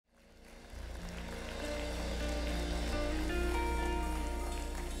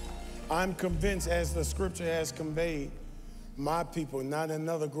I'm convinced, as the scripture has conveyed, my people, not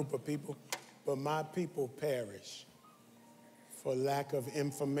another group of people, but my people perish for lack of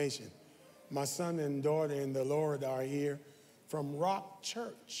information. My son and daughter in the Lord are here from Rock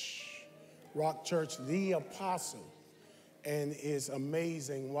Church, the apostle, and his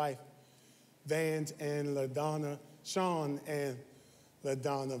amazing wife, Vance and LaDonna, Sean and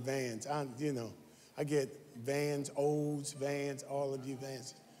LaDonna Vance. I get Vance, O's, Vance, all of you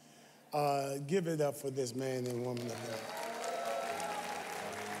Vance. Give it up for this man and woman of God.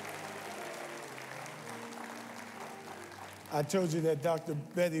 I told you that Dr.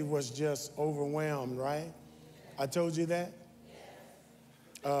 Betty was just overwhelmed, right? I told you that?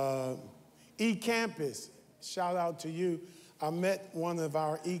 eCampus, shout out to you. I met one of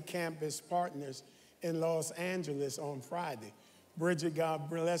our eCampus partners in Los Angeles on Friday. Bridget, God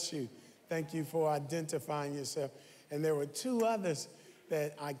bless you. Thank you for identifying yourself. And there were two others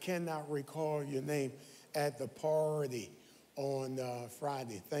that I cannot recall your name at the party on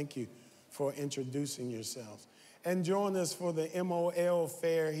Friday. Thank you for introducing yourselves. And join us for the MOL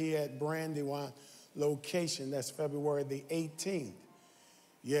Fair here at Brandywine location. That's February the 18th.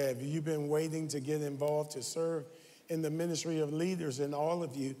 Yeah, if you've been waiting to get involved to serve in the ministry of leaders, and all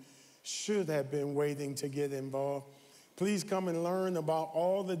of you should have been waiting to get involved, please come and learn about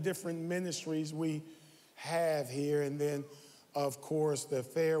all the different ministries we have here. And then, of course, the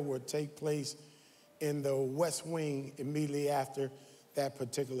fair will take place in the West Wing immediately after that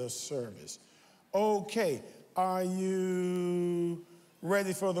particular service. Okay, are you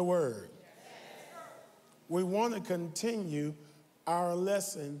ready for the word? We want to continue our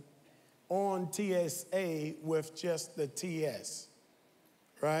lesson on TSA with just the TS,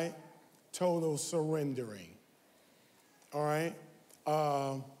 right? Total surrendering. All right?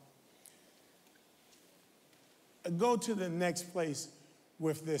 Go to the next place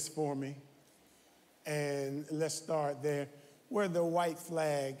with this for me. And let's start there, where the white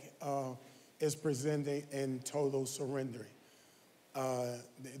flag is presenting in total surrendering.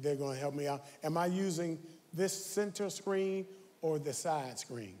 They're going to help me out. Am I using this center screen or the side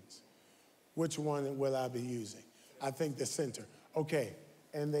screens? Which one will I be using? I think the center. Okay,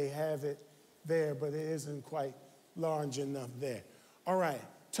 and they have it there, but it isn't quite large enough there. All right,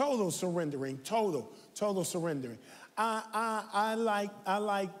 total surrendering, total surrendering. I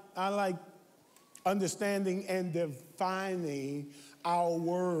like understanding and defining our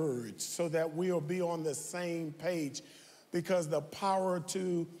words so that we'll be on the same page, because the power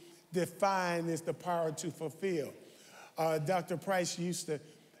to define is the power to fulfill. Dr. Price used to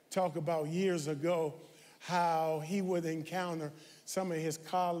talk about years ago how he would encounter some of his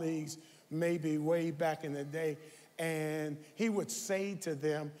colleagues, maybe way back in the day, and he would say to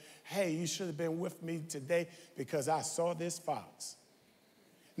them, hey, you should have been with me today because I saw this fox.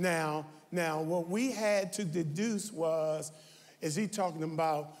 Now, what we had to deduce was, is he talking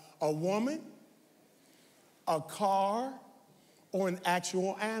about a woman, a car, or an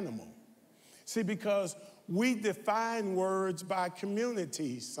actual animal? See, because we define words by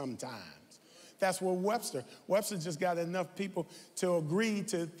communities sometimes. That's what Webster just got enough people to agree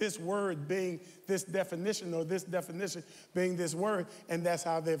to this word being this definition or this definition being this word, and that's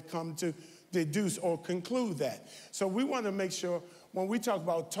how they've come to deduce or conclude that. So we want to make sure when we talk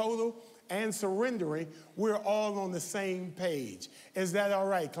about total and surrendering, we're all on the same page. Is that all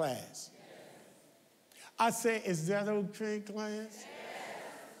right, class? Yes. I say, is that okay, class? Yes.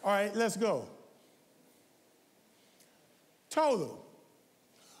 All right, let's go. Total.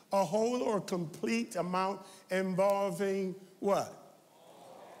 A whole or complete amount involving what?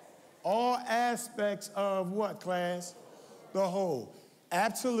 All aspects of what, class? The whole.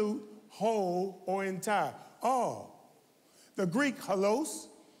 Absolute, whole, or entire. All. The Greek holos,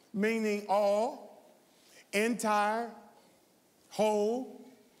 meaning all, entire, whole,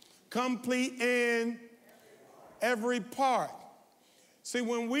 complete in every part. See,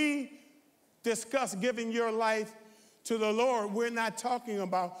 when we discuss giving your life to the Lord, we're not talking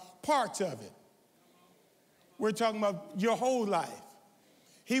about parts of it. We're talking about your whole life.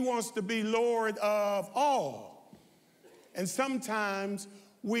 He wants to be Lord of all. And sometimes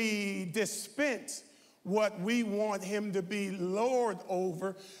we dispense what we want him to be Lord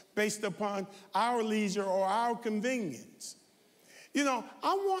over based upon our leisure or our convenience. You know,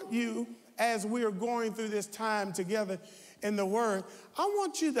 I want you, as we are going through this time together in the Word, I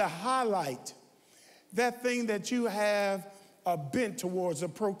want you to highlight that thing that you have a bent towards, a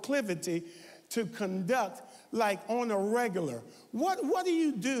proclivity to conduct, like on a regular. What do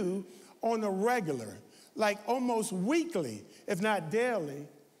you do on a regular, like almost weekly, if not daily,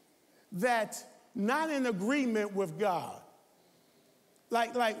 that's not in agreement with God?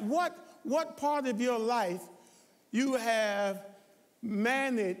 Like what part of your life you have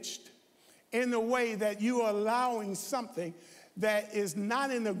managed in a way that you are allowing something that is not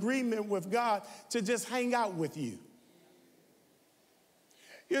in agreement with God to just hang out with you?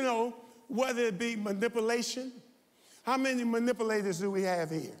 You know, whether it be manipulation. How many manipulators do we have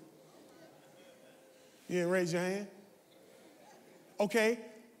here? You didn't raise your hand? Okay.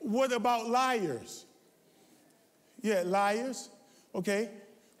 What about liars? Yeah, liars. Okay.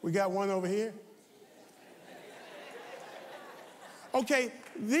 We got one over here. Okay,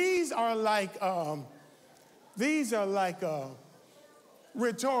 these are like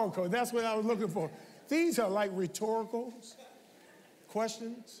rhetorical. That's what I was looking for. These are like rhetorical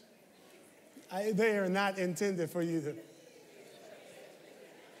questions. They are not intended for you to.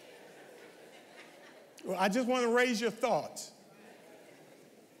 Well, I just want to raise your thoughts.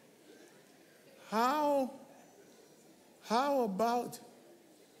 How about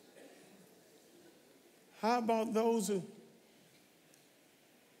those who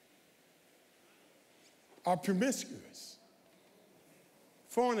are promiscuous,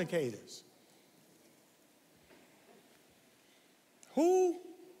 fornicators? Who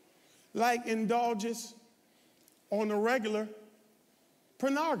like indulges on the regular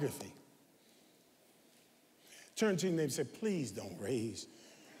pornography? Turn to your neighbor and say, please don't raise.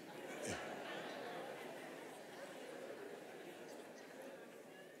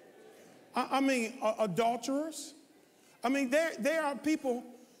 I mean, adulterers. I mean, there are people,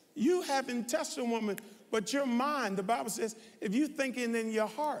 you haven't touched a woman, but your mind, the Bible says, if you're thinking in your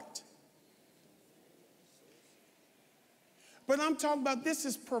heart. But I'm talking about this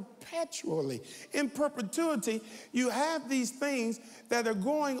is perpetually. In perpetuity, you have these things that are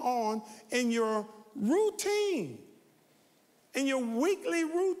going on in your routine, in your weekly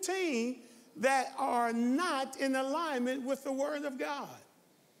routine, that are not in alignment with the Word of God.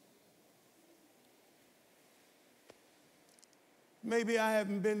 Maybe I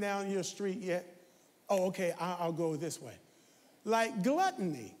haven't been down your street yet. Oh, okay, I'll go this way. Like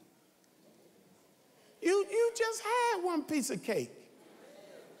gluttony. You just had one piece of cake.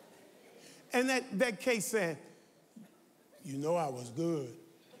 And that cake said, you know I was good.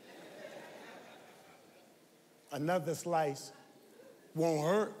 Another slice won't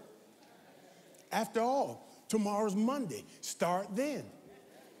hurt. After all, tomorrow's Monday. Start then.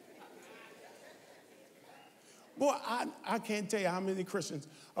 Boy, I can't tell you how many Christians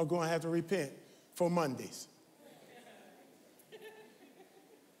are going to have to repent for Mondays.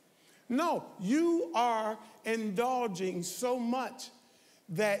 No, you are indulging so much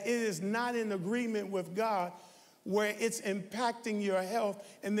that it is not in agreement with God, where it's impacting your health,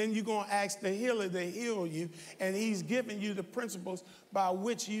 and then you're going to ask the healer to heal you, and he's giving you the principles by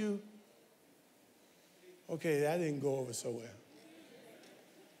which you... Okay, that didn't go over so well.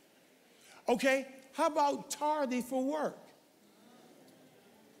 Okay, how about tardy for work?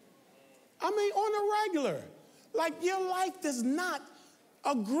 I mean, on a regular. Like your life does not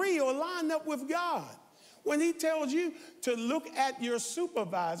agree or line up with God when he tells you to look at your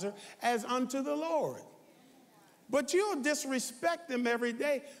supervisor as unto the Lord. But you'll disrespect them every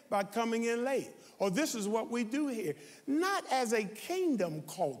day by coming in late. Or this is what we do here. Not as a kingdom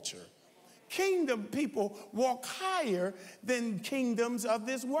culture. Kingdom people walk higher than kingdoms of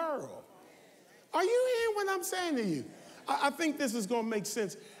this world. Are you hearing what I'm saying to you? I think this is going to make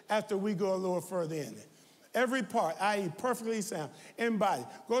sense after we go a little further in it. Every part, i.e. perfectly sound, embodied.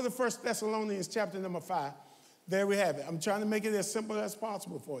 Go to 1 Thessalonians chapter number 5. There we have it. I'm trying to make it as simple as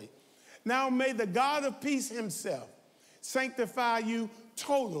possible for you. Now may the God of peace himself sanctify you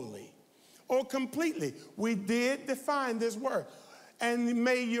totally or completely. We did define this word. And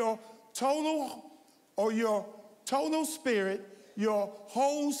may your total spirit, your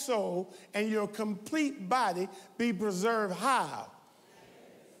whole soul, and your complete body be preserved how?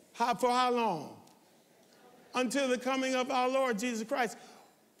 For how long? Until the coming of our Lord Jesus Christ.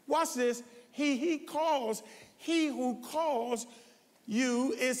 Watch this. He who calls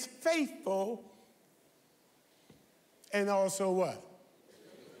you is faithful, and also what?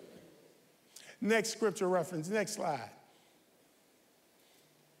 Next scripture reference, next slide.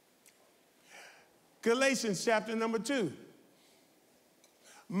 Galatians chapter number 2.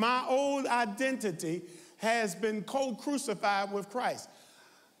 My old identity has been co-crucified with Christ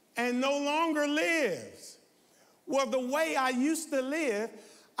and no longer lives. Well, the way I used to live,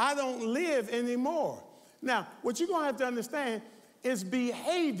 I don't live anymore. Now, what you're going to have to understand is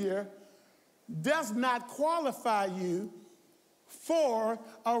behavior does not qualify you for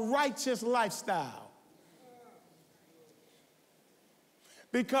a righteous lifestyle.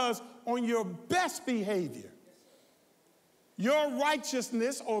 Because on your best behavior, Your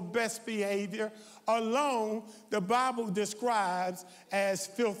righteousness or best behavior alone, the Bible describes as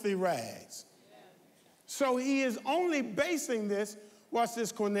filthy rags. So he is only basing this, watch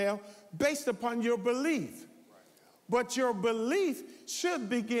this, Cornell, based upon your belief. But your belief should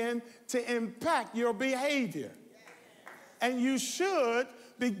begin to impact your behavior. And you should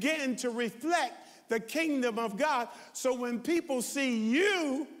begin to reflect the kingdom of God. So when people see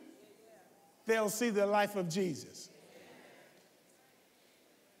you, they'll see the life of Jesus.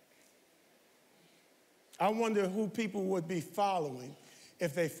 I wonder who people would be following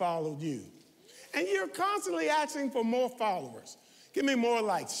if they followed you. And you're constantly asking for more followers. Give me more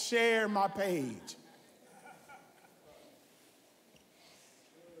likes. Share my page.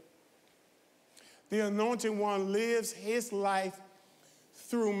 The Anointed One lives his life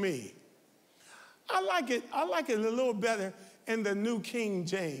through me. I like it a little better in the New King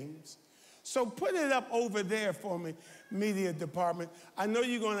James. So put it up over there for me, media department. I know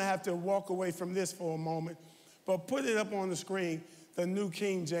you're going to have to walk away from this for a moment, but put it up on the screen, the New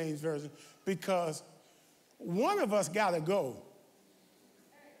King James Version, because one of us got to go.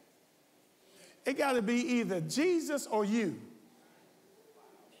 It got to be either Jesus or you.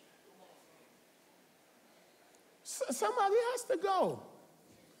 Somebody has to go.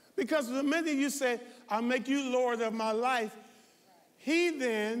 Because the minute you say, I'll make you Lord of my life, he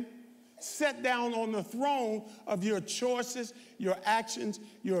then sat down on the throne of your choices, your actions,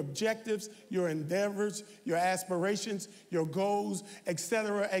 your objectives, your endeavors, your aspirations, your goals,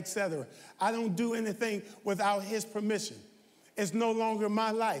 etc., etc. I don't do anything without his permission. It's no longer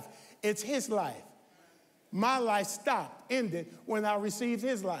my life. It's his life. My life stopped, ended when I received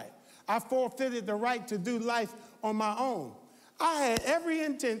his life. I forfeited the right to do life on my own. I had every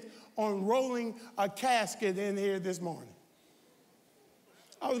intent on rolling a casket in here this morning.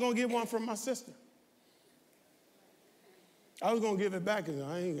 I was going to get one from my sister. I was going to give it back because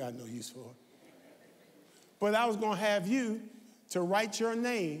I ain't got no use for it. But I was going to have you to write your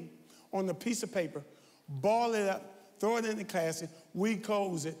name on a piece of paper, ball it up, throw it in the casket, we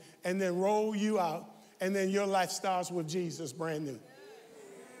close it, and then roll you out, and then your life starts with Jesus brand new.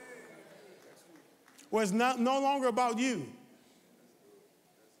 Well, it's no longer about you.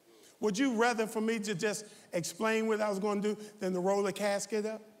 Would you rather for me to just explain what I was going to do than to roll the casket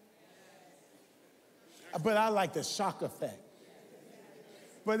up? But I like the shock effect.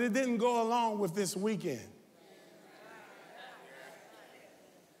 But it didn't go along with this weekend.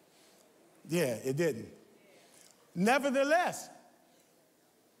 Yeah, it didn't. Nevertheless,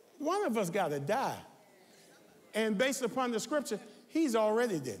 one of us got to die. And based upon the scripture, he's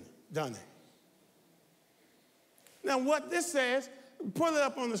already done it. Now, what this says, put it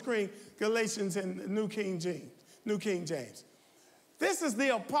up on the screen, Galatians and New King James. This is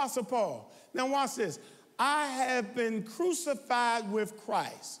the Apostle Paul. Now, watch this. I have been crucified with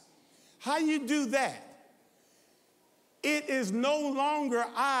Christ. How you do that? It is no longer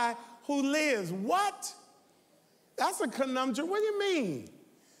I who lives. What? That's a conundrum. What do you mean?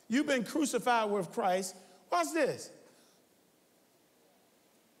 You've been crucified with Christ. Watch this.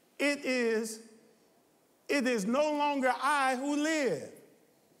 It is no longer I who live,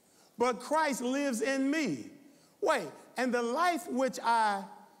 but Christ lives in me. Wait, and the life which I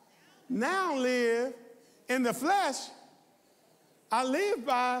now live in the flesh, I live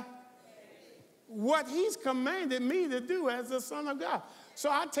by what he's commanded me to do as the Son of God. So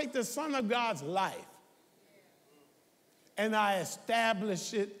I take the Son of God's life and I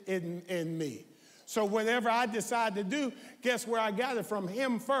establish it in me. So whatever I decide to do, guess where I got it from?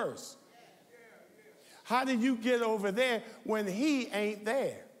 Him first. How did you get over there when he ain't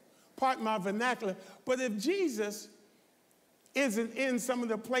there? Pardon my vernacular. But if Jesus isn't in some of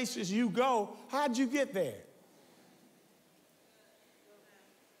the places you go, how'd you get there?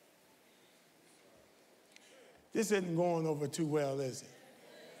 This isn't going over too well, is it?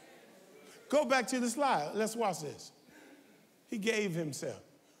 Go back to the slide. Let's watch this. He gave himself.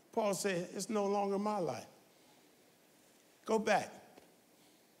 Paul said, it's no longer my life. Go back.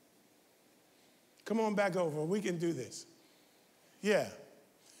 Come on back over. We can do this. Yeah.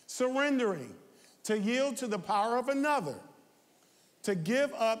 Surrendering, to yield to the power of another, to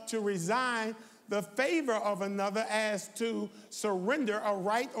give up, to resign the favor of another as to surrender a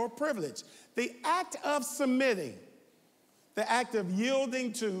right or privilege. The act of submitting, the act of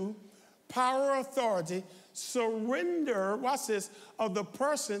yielding to power or authority, surrender, watch this, of the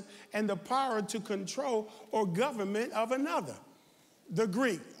person and the power to control or government of another. The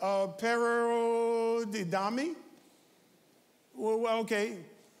Greek, parodidami, well, okay,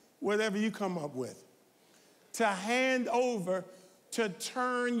 whatever you come up with. To hand over, to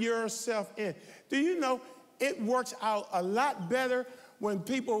turn yourself in. Do you know, it works out a lot better when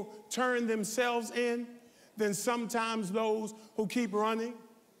people turn themselves in than sometimes those who keep running.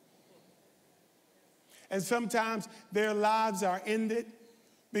 And sometimes their lives are ended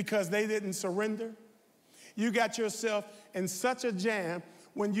because they didn't surrender. You got yourself in such a jam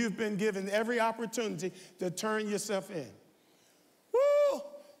when you've been given every opportunity to turn yourself in. Woo!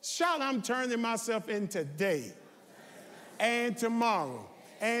 Shout, I'm turning myself in today and tomorrow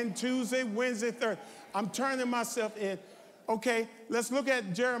and Tuesday, Wednesday, Thursday. I'm turning myself in. Okay, let's look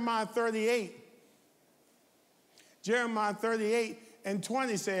at Jeremiah 38. Jeremiah 38 and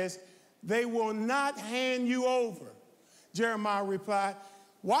 20 says, they will not hand you over. Jeremiah replied,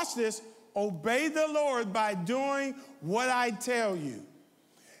 watch this, obey the Lord by doing what I tell you.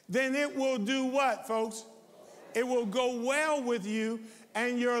 Then it will do what, folks? It will go well with you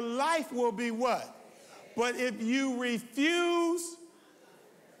and your life will be what? But if you refuse,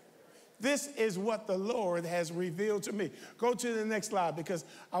 this is what the Lord has revealed to me. Go to the next slide because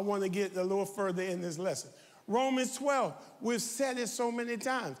I want to get a little further in this lesson. Romans 12, we've said it so many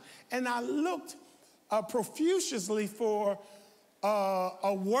times. And I looked profusely for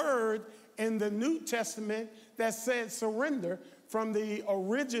a word in the New Testament that said surrender from the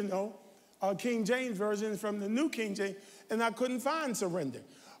original King James Version, from the New King James, and I couldn't find surrender.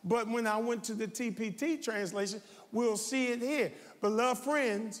 But when I went to the TPT translation, we'll see it here. Beloved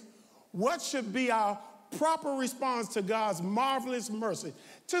friends, what should be our proper response to God's marvelous mercy?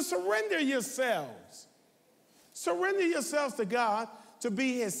 To surrender yourselves. Surrender yourselves to God to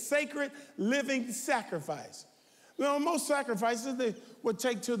be his sacred living sacrifice. You know, most sacrifices they would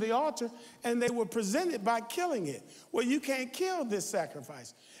take to the altar and they would present it by killing it. Well, you can't kill this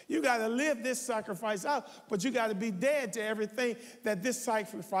sacrifice. You got to live this sacrifice out, but you got to be dead to everything that this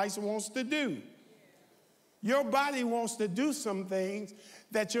sacrifice wants to do. Your body wants to do some things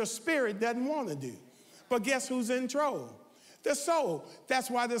that your spirit doesn't want to do. But guess who's in control? The soul.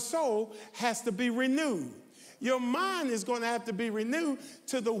 That's why the soul has to be renewed. Your mind is going to have to be renewed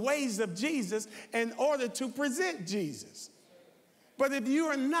to the ways of Jesus in order to present Jesus. But if you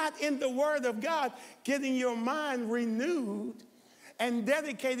are not in the Word of God, getting your mind renewed and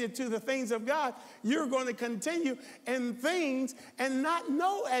dedicated to the things of God, you're going to continue in things and not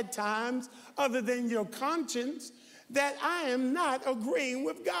know at times, other than your conscience, that I am not agreeing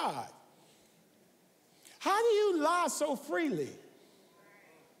with God. How do you lie so freely?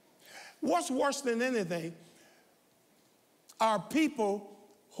 What's worse than anything are people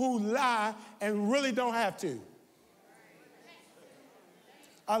who lie and really don't have to.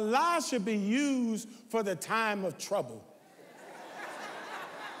 A lie should be used for the time of trouble.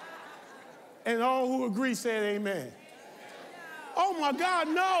 And all who agree said amen. Oh my God,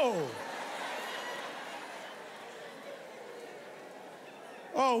 no.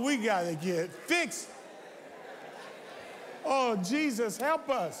 Oh, we got to get fixed. Oh, Jesus, help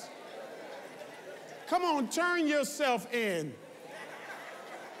us. Come on, turn yourself in.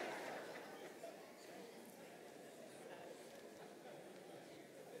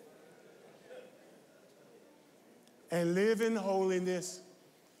 And live in holiness,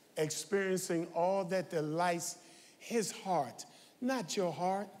 experiencing all that delights his heart, not your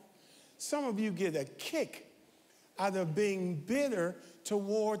heart. Some of you get a kick out of being bitter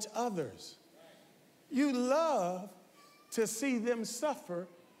towards others. You love to see them suffer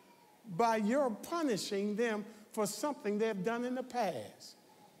by your punishing them for something they've done in the past.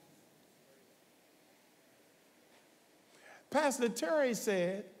 Pastor Terry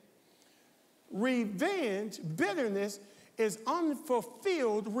said, revenge, bitterness, is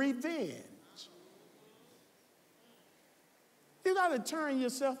unfulfilled revenge. You got to turn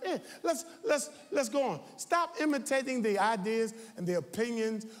yourself in. Let's go on. Stop imitating the ideas and the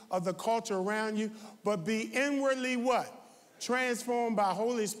opinions of the culture around you, but be inwardly what? Transformed by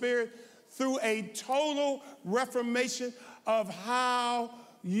Holy Spirit through a total reformation of how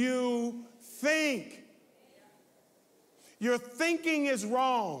you think. Your thinking is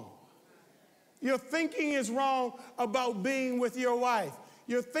wrong. Your thinking is wrong about being with your wife.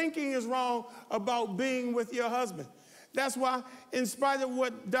 Your thinking is wrong about being with your husband. That's why, in spite of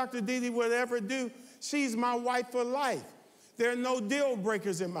what Dr. Didi would ever do, she's my wife for life. There are no deal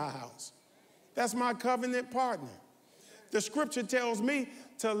breakers in my house. That's my covenant partner. The scripture tells me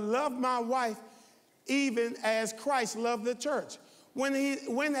to love my wife even as Christ loved the church.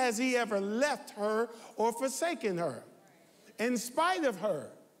 When has he ever left her or forsaken her? In spite of her.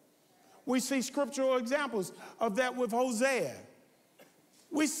 We see scriptural examples of that with Hosea.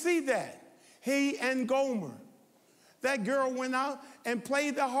 We see that. He and Gomer. That girl went out and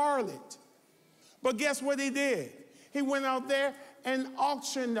played the harlot. But guess what he did? He went out there and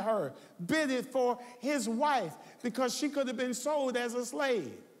auctioned her, bid it for his wife, because she could have been sold as a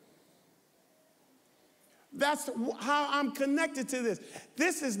slave. That's how I'm connected to this.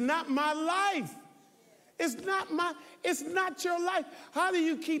 This is not my life. It's not your life. How do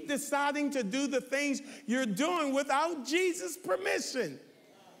you keep deciding to do the things you're doing without Jesus' permission?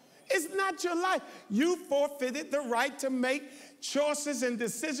 It's not your life. You forfeited the right to make choices and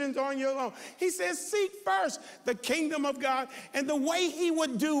decisions on your own. He says, seek first the kingdom of God and the way he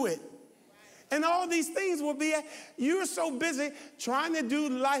would do it. And all these things will be, you're so busy trying to do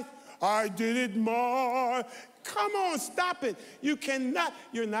life. I did it more. Come on, stop it. You cannot.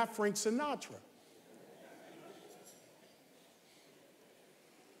 You're not Frank Sinatra.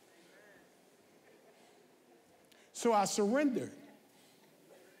 So I surrendered.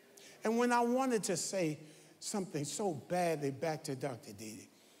 And when I wanted to say something so badly back to Dr. Didi,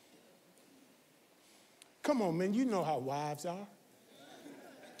 come on, man, you know how wives are.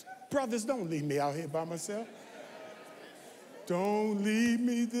 Brothers, don't leave me out here by myself. Don't leave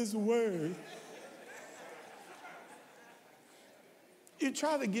me this way. You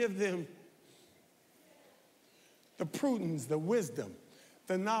try to give them the prudence, the wisdom,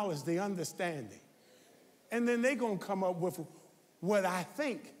 the knowledge, the understanding. And then they're going to come up with what I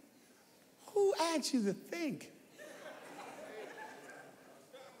think. Who asked you to think?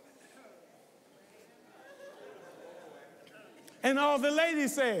 And all the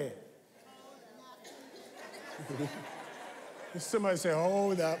ladies said. Somebody said,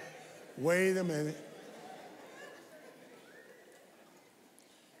 hold up, wait a minute.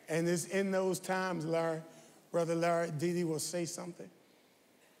 And it's in those times, Larry, Brother Larry, Didi will say something.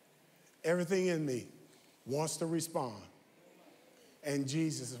 Everything in me wants to respond. And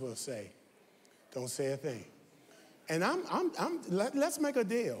Jesus will say, don't say a thing. And let's make a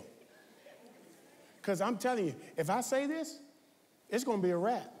deal. Because I'm telling you, if I say this, it's going to be a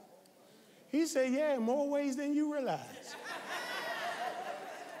wrap. He said, yeah, in more ways than you realize.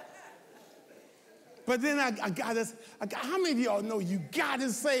 But then I got how many of y'all know you got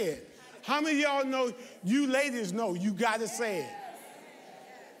to say it? How many of y'all know, you ladies know, you got to say it?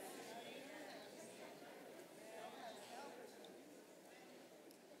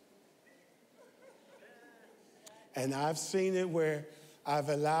 And I've seen it where I've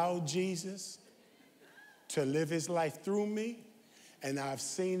allowed Jesus to live his life through me, and I've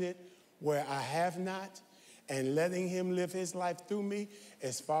seen it where I have not, and letting him live his life through me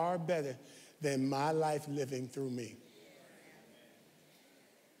is far better than my life living through me.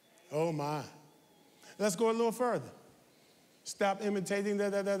 Oh my. Let's go a little further. Stop imitating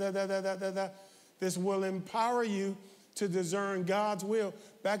This will empower you to discern God's will.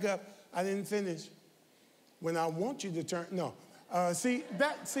 Back up. I didn't finish. When I want you to turn, no. I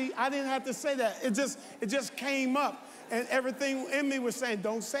didn't have to say that. It just came up, and everything in me was saying,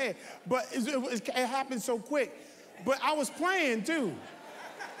 don't say it. But it happened so quick. But I was playing too.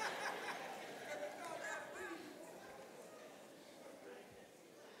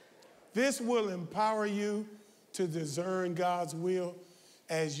 This will empower you to discern God's will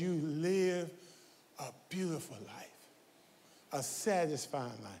as you live a beautiful life, a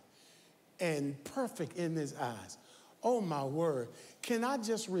satisfying life, and perfect in his eyes. Oh, my word. Can I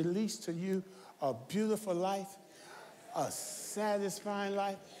just release to you a beautiful life, a satisfying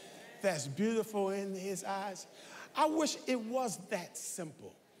life that's beautiful in his eyes? I wish it was that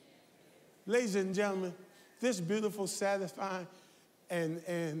simple. Ladies and gentlemen, this beautiful, satisfying,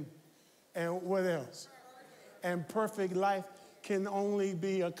 and what else? And perfect life can only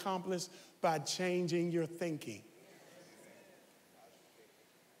be accomplished by changing your thinking.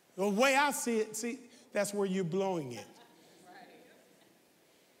 The way I see it, that's where you're blowing it.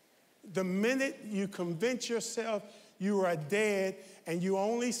 The minute you convince yourself you are dead and you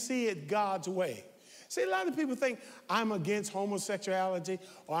only see it God's way. See, a lot of people think I'm against homosexuality,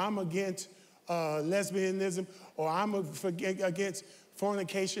 or I'm against lesbianism, or I'm against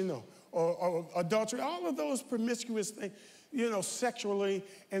fornication, or adultery, all of those promiscuous things, sexually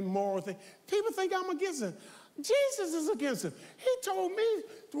and moral things. People think I'm against them. Jesus is against them. He told me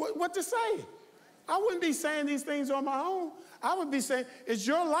what to say. I wouldn't be saying these things on my own. I would be saying, it's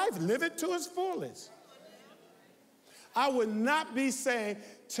your life, live it to its fullest. I would not be saying,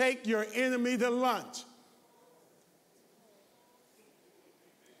 take your enemy to lunch.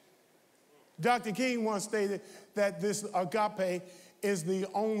 Dr. King once stated that this agape is the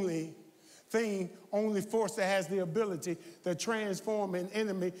only force that has the ability to transform an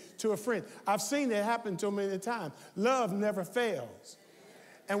enemy to a friend. I've seen it happen too many times. Love never fails.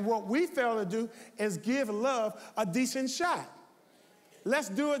 And what we fail to do is give love a decent shot. Let's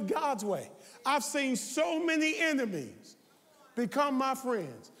do it God's way. I've seen so many enemies become my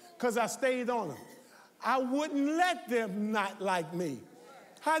friends because I stayed on them. I wouldn't let them not like me.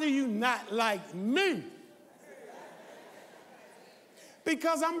 How do you not like me?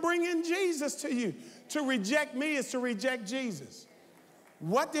 Because I'm bringing Jesus to you. To reject me is to reject Jesus.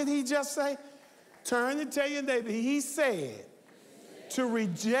 What did he just say? Turn and tell your neighbor. He said, to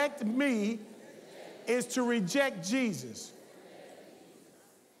reject me is to reject Jesus.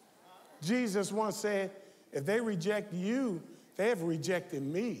 Jesus once said, if they reject you, they have rejected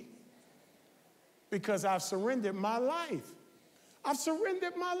me. Because I've surrendered my life. I've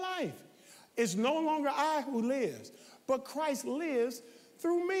surrendered my life. It's no longer I who lives, but Christ lives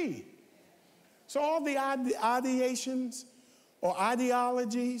through me. So all the ideations or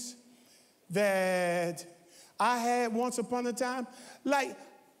ideologies that I had once upon a time, like,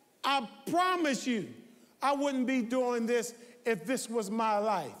 I promise you, I wouldn't be doing this if this was my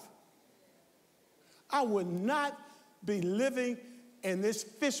life. I would not be living in this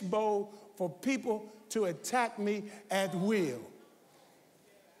fishbowl for people to attack me at will.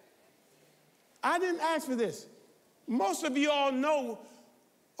 I didn't ask for this. Most of you all know,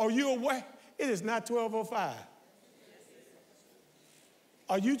 are you aware? It is not 12:05.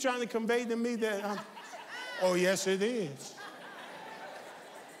 Are you trying to convey to me that oh, yes, it is.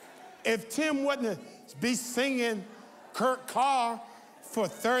 If Tim wouldn't be singing Kurt Carr for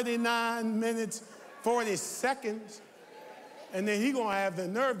 39 minutes, 40 seconds, and then he gonna have the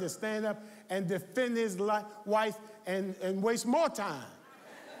nerve to stand up and defend his wife and waste more time.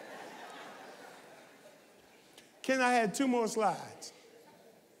 Can I have 2 more slides?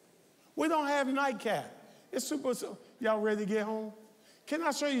 We don't have nightcap. It's super, y'all ready to get home? Can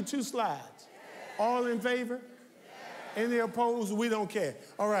I show you 2 slides? All in favor? Any opposed? We don't care.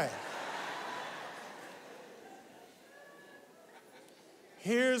 All right.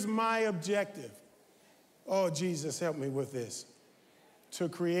 Here's my objective. Oh, Jesus, help me with this. To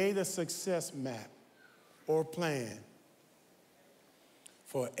create a success map or plan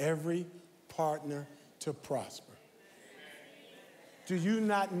for every partner to prosper. Do you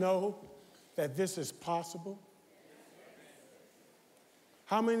not know that this is possible?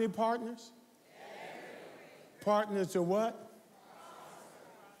 How many partners? Partners to what?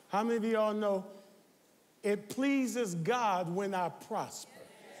 How many of y'all know it pleases God when I prosper?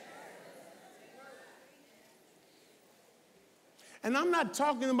 And I'm not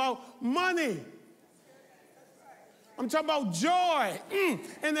talking about money. I'm talking about joy.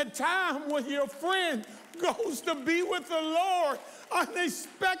 In the time when your friend goes to be with the Lord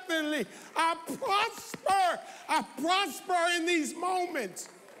unexpectedly, I prosper. I prosper in these moments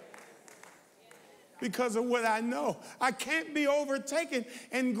because of what I know. I can't be overtaken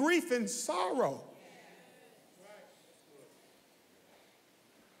in grief and sorrow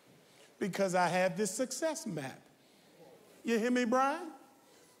because I have this success map. You hear me, Brian?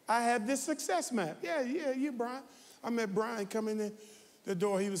 I have this success map. Yeah, you, Brian. I met Brian coming in the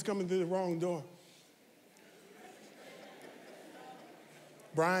door. He was coming through the wrong door.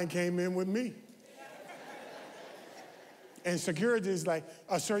 Brian came in with me. And security is like,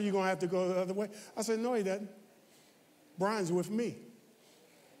 oh, sir, you're going to have to go the other way. I said, no, he doesn't. Brian's with me.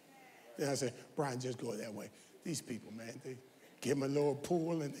 Then I said, Brian, just go that way. These people, man, they give him a little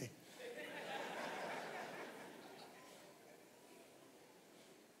pull and they...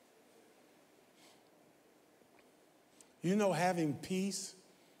 You know, having peace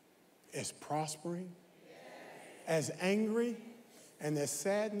is prospering. As angry and as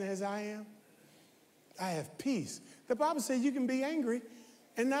saddened as I am, I have peace. The Bible says you can be angry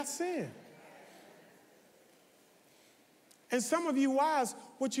and not sin. And some of you wives,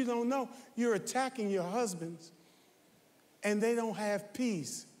 what you don't know, you're attacking your husbands and they don't have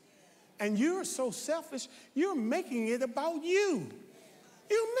peace. And you're so selfish, you're making it about you.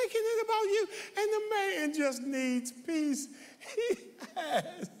 You're making it about you. And the man just needs peace. He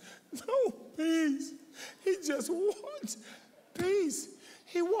has no peace. He just wants peace.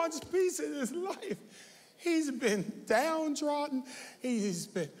 He wants peace in his life. He's been downtrodden. He's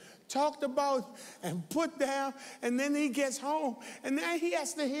been talked about and put down. And then he gets home. And then he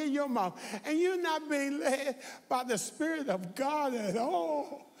has to hear your mouth. And you're not being led by the Spirit of God at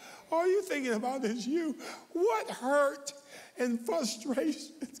all. All you're thinking about is you. What hurt and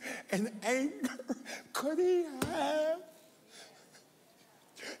frustrations and anger could he have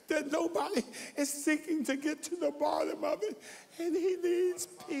that nobody is seeking to get to the bottom of it? And he needs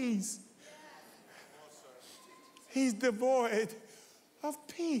peace. He's devoid of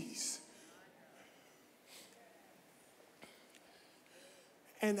peace.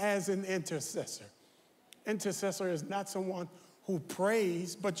 And as an intercessor is not someone who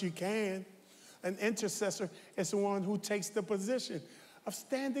prays, but you can. An intercessor is the one who takes the position of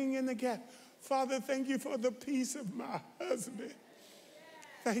standing in the gap. Father, thank you for the peace of my husband.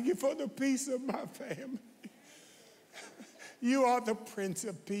 Thank you for the peace of my family. You are the Prince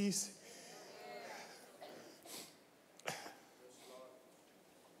of Peace.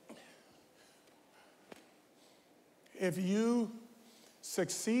 If you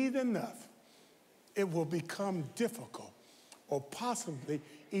succeed enough, it will become difficult or possibly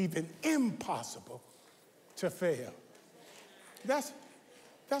even impossible to fail. That's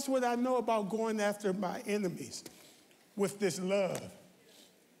what I know about going after my enemies with this love.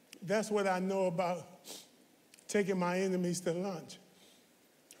 That's what I know about taking my enemies to lunch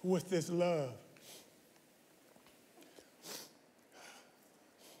with this love.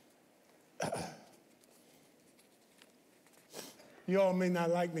 You all may not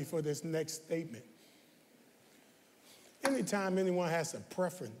like me for this next statement. Anytime anyone has a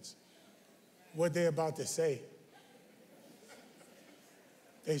preference, what they're about to say,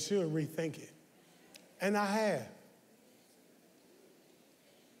 they should rethink it. And I have.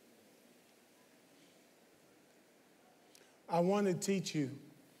 I want to teach you.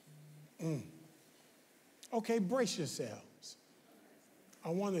 Okay, brace yourselves. I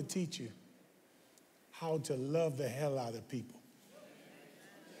want to teach you how to love the hell out of people.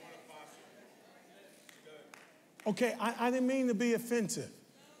 Okay, I didn't mean to be offensive.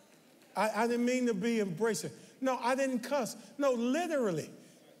 I didn't mean to be embracing. No, I didn't cuss. No, literally,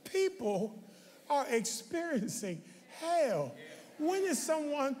 people are experiencing hell. When is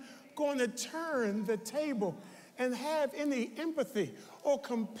someone going to turn the table and have any empathy or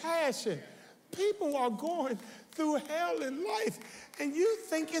compassion? People are going through hell in life, and you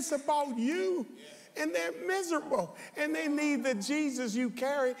think it's about you, and they're miserable, and they need the Jesus you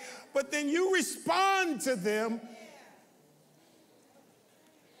carry, but then you respond to them.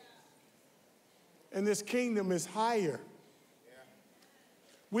 And this kingdom is higher.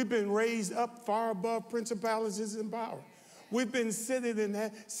 We've been raised up far above principalities and power. We've been seated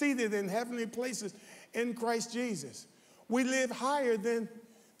in heavenly places in Christ Jesus. We live higher than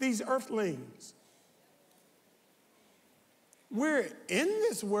these earthlings. We're in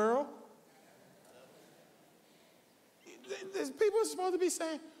this world. People are supposed to be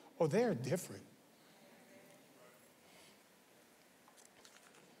saying, oh, they're different.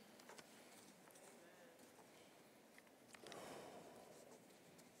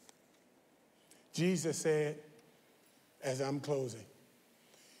 Jesus said, as I'm closing,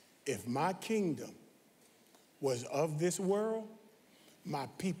 if my kingdom was of this world, my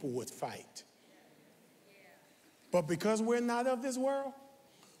people would fight. But because we're not of this world,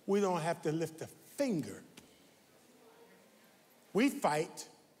 we don't have to lift a finger. We fight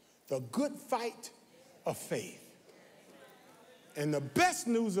the good fight of faith. And the best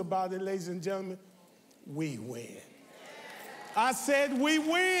news about it, ladies and gentlemen, we win. I said we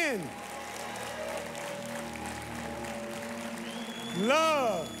win.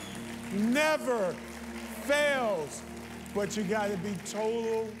 Love never fails, but you got to be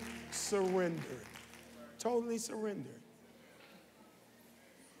total surrendered. Totally surrendered.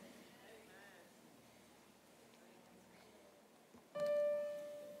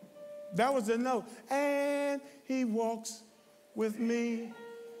 That was the note. And he walks with me,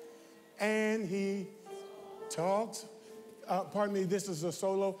 and he talks. Pardon me, this is a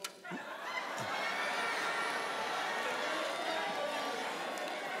solo.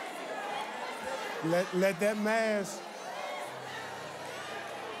 Let that mask.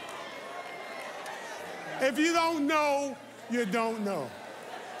 If you don't know, you don't know.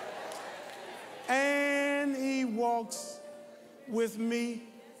 And he walks with me,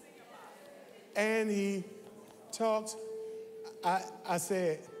 and he talks. I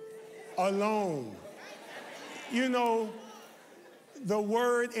said, alone. You know, the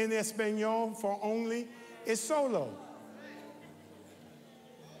word in Espanol for only is solo.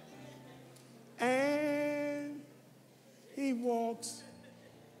 And he walks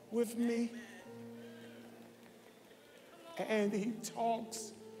with me, and he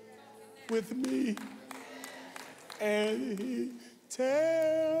talks with me, and he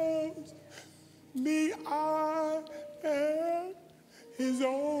tells me I am his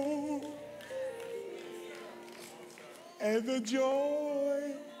own, and the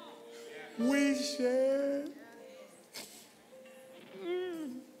joy we share.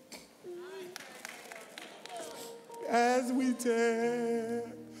 As we tarry,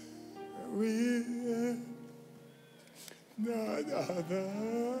 none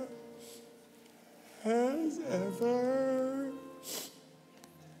other has ever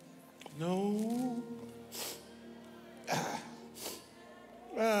known.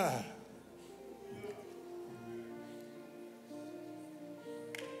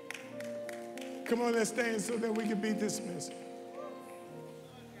 Come on, let's stand so that we can be dismissed.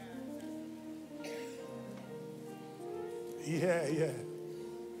 Yeah.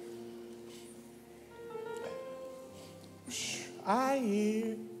 I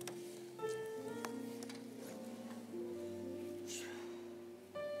hear.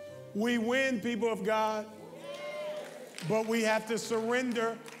 We win, people of God, but we have to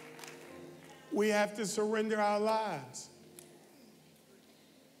surrender. We have to surrender our lives.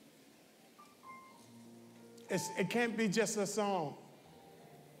 It can't be just a song.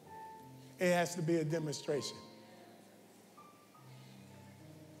 It has to be a demonstration.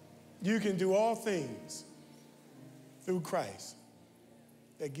 You can do all things through Christ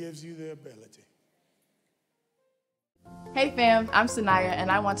that gives you the ability. Hey fam, I'm Sanaya and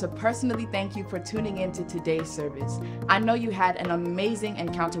I want to personally thank you for tuning in to today's service. I know you had an amazing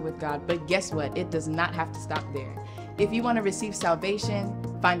encounter with God, but guess what? It does not have to stop there. If you want to receive salvation,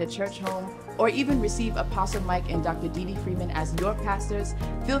 find a church home, or even receive Apostle Mike and Dr. Dee Freeman as your pastors,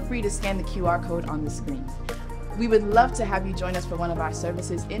 feel free to scan the QR code on the screen. We would love to have you join us for one of our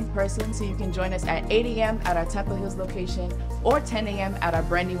services in person, so you can join us at 8 a.m. at our Temple Hills location or 10 a.m. at our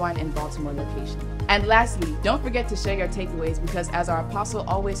Brandywine and Baltimore location. And lastly, don't forget to share your takeaways, because as our apostle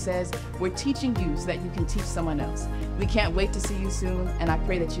always says, we're teaching you so that you can teach someone else. We can't wait to see you soon, and I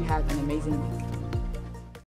pray that you have an amazing week.